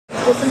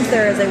So since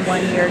there is a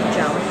 1-year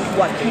jump,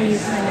 what can you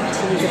kind of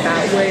tease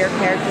about where your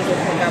characters will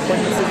pick up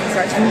when the season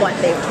starts and what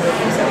they've told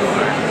you so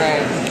far?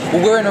 Right.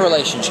 Well, we're in a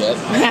relationship.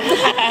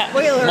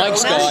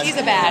 Mike's Well, she's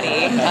a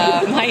baddie.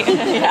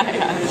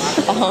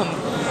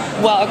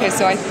 Well, okay,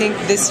 so I think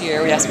this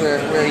year, yes, we're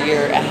a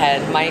year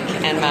ahead. Mike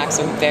and Max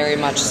are very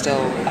much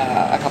still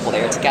a couple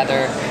there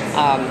together.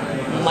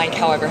 Mike,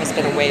 however, has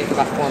been away for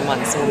about 4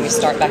 months, and when we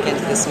start back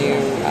into this new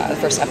the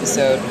first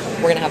episode,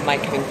 we're going to have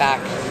Mike coming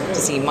back to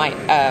see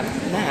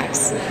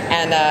Max,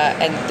 and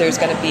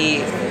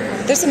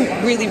there's some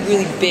really,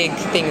 really big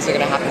things that are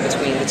going to happen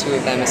between the two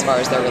of them as far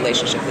as their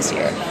relationship this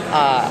year.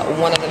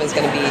 One of them is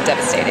going to be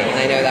devastating, and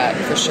I know that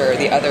for sure.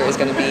 The other is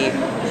going to be,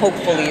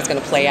 hopefully, it's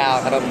going to play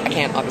out. I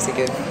can't obviously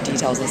give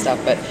details and stuff,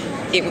 but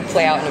it would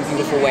play out in a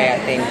beautiful way, I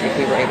think, if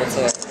we were able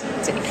to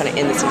kind of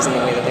end the season the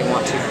way that they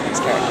want to for these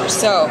characters.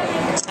 So,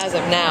 as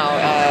of now,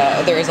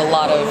 there is a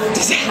lot of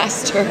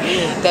disaster,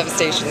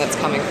 devastation that's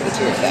coming for the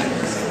two of them.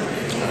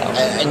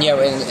 And yeah,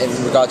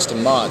 in regards to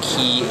Mark,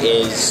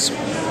 it's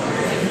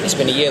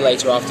been a year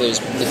later after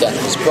the death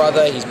of his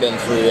brother. He's been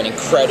through an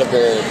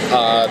incredible,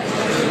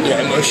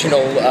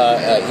 emotional,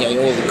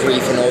 all the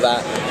grief and all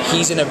that.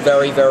 He's in a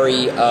very,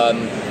 very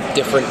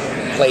different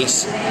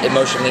place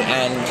emotionally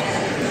and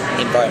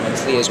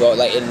environmentally as well,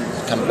 like in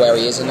kind of where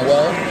he is in the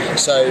world.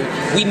 So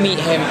we meet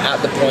him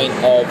at the point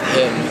of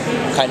him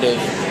kind of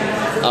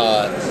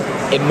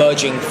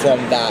emerging from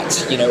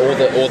that,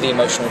 all the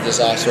emotional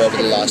disaster over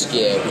the last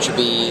year, which would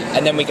be,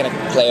 and then we're going to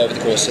play over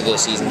the course of the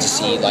season to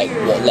see like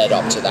what led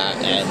up to that,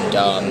 and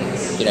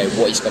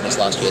what he spent his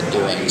last year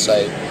doing. So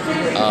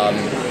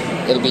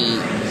it'll be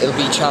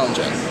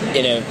challenging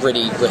in a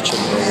really rich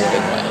and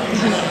rewarding way.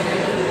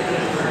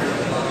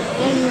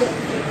 And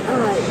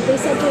they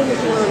said during the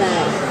panel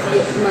that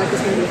Mark is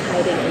going to be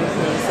hiding in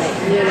place. Like,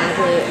 can you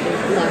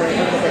elaborate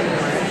a little bit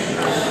more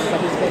what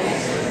he's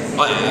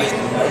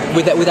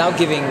been? Without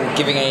giving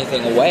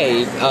anything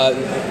away,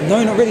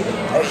 no, not really.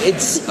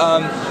 It's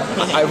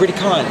I really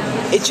can't.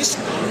 It's just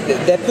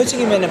they're putting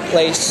him in a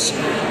place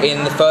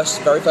in the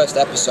very first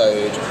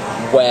episode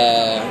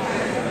where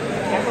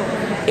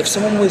if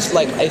someone was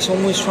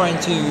trying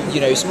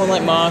to, someone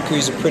like Mark,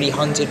 who's a pretty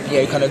hunted,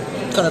 kind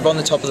of on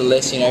the top of the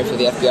list, for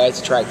the FBI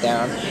to track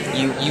down,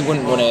 you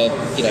wouldn't want to,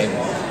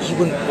 he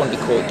wouldn't want to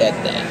be caught dead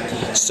there.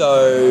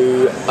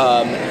 So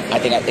I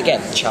think,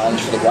 again,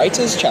 challenge for the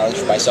writers, challenge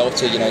for myself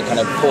to, kind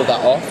of pull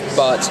that off,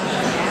 but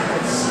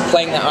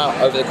playing that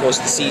out over the course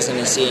of the season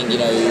and seeing,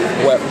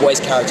 what his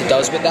character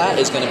does with that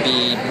is going to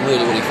be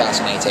really, really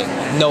fascinating.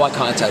 No, I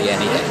can't tell you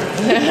anything,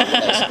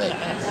 basically.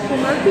 Will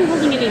Mark be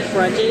holding any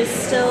grudges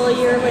still a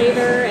year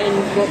later,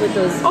 and what would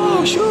those be?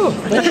 Oh, sure.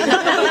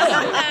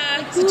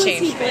 Who is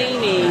he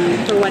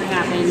blaming for what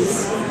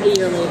happens a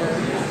year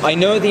later? I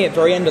know at the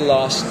very end of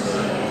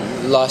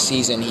last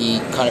season, he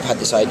kind of had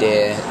this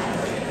idea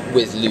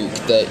with Luke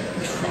that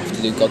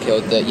after Luke got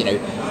killed, that he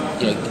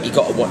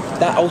got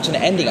that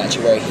alternate ending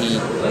actually where he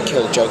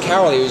killed Joe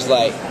Carroll. He was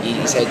like,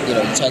 he said, he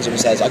turns to him and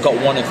says, "I got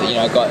one of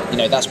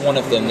them. That's one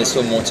of them. There's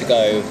still more to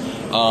go."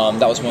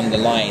 That was one of the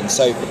lines.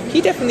 So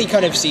he definitely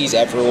kind of sees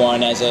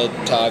everyone as a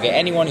target.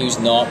 Anyone who's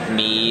not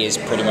me is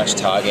pretty much a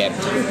target.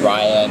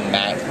 Ryan,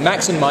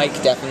 Max and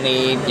Mike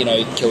definitely,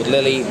 killed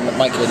Lily.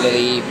 Mike killed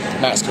Lily.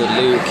 Max killed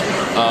Luke.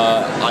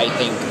 I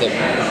think that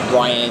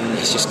Ryan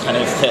is just kind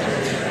of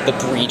the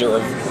breeder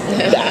of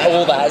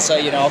all that. So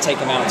I'll take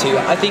him out too.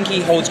 I think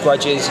he holds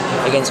grudges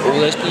against all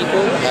those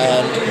people,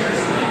 and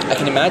I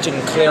can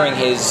imagine clearing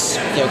his,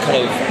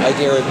 kind of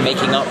idea of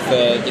making up for,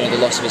 the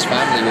loss of his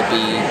family would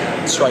be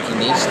striking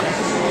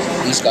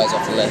these guys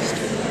off the list.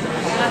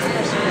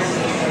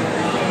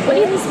 When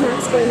is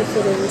Max going to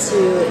fit into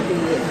the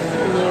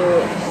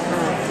new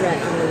threat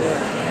in New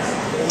York?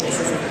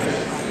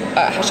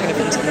 How's she going to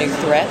fit into the new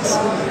threat?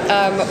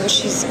 Well,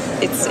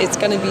 it's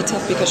going to be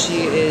tough because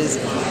she is.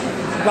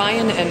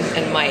 Ryan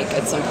and Mike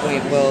at some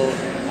point will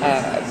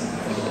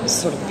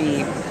sort of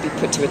be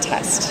put to a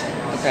test.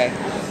 Okay.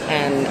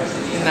 And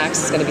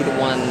Max is going to be the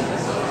one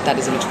that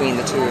is in between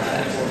the two of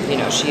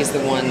them. She is the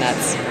one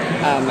that's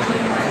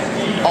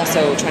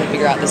also trying to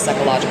figure out the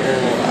psychological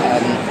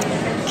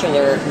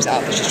killer who's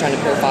out there. She's trying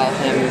to profile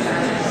him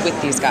with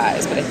these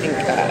guys. But I think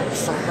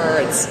for her,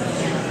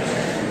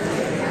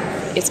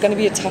 it's going to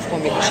be a tough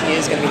one because she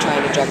is going to be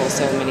trying to juggle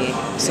so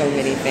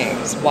many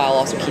things while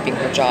also keeping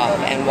her job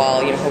and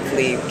while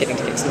hopefully getting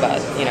to kick some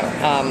butt.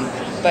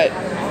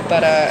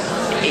 But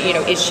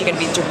is she going to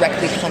be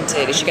directly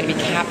hunted? Is she going to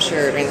be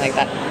captured or anything like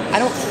that? I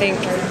don't think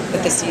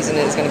that this season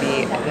is going to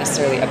be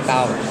necessarily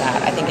about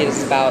that. I think it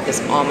is about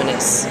this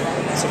ominous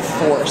sort of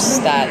force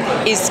that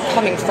is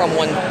coming from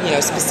one,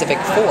 specific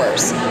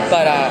force.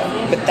 But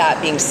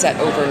that being set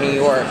over New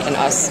York and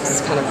us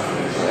as kind of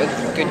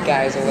good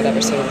guys or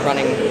whatever, sort of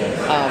running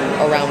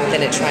around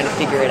within it, trying to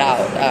figure it out.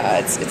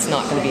 It's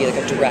not going to be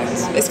like a direct,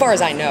 as far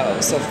as I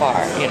know so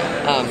far.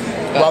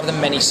 Rather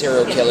than many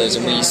serial killers,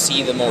 and we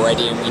see them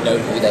already, and we know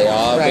who they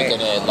are. Right. We're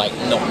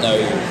gonna not know.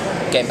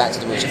 Getting back to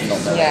the roots of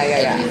not knowing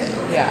anything.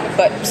 Yeah.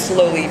 But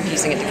slowly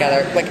piecing it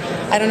together. Like,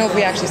 I don't know if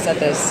we actually said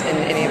this in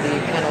any of the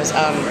panels.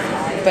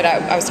 but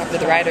I was talking to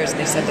the writers, and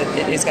they said that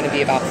it is going to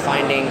be about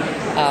finding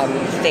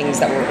things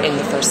that were in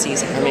the first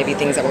season, or maybe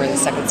things that were in the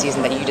second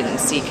season that you didn't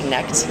see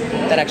connect,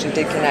 that actually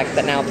did connect,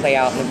 that now play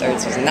out in the third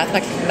season.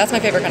 That's my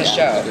favorite kind of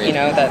show, you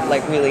know, that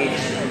like really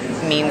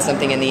means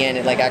something in the end.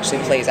 It like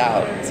actually plays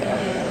out. So.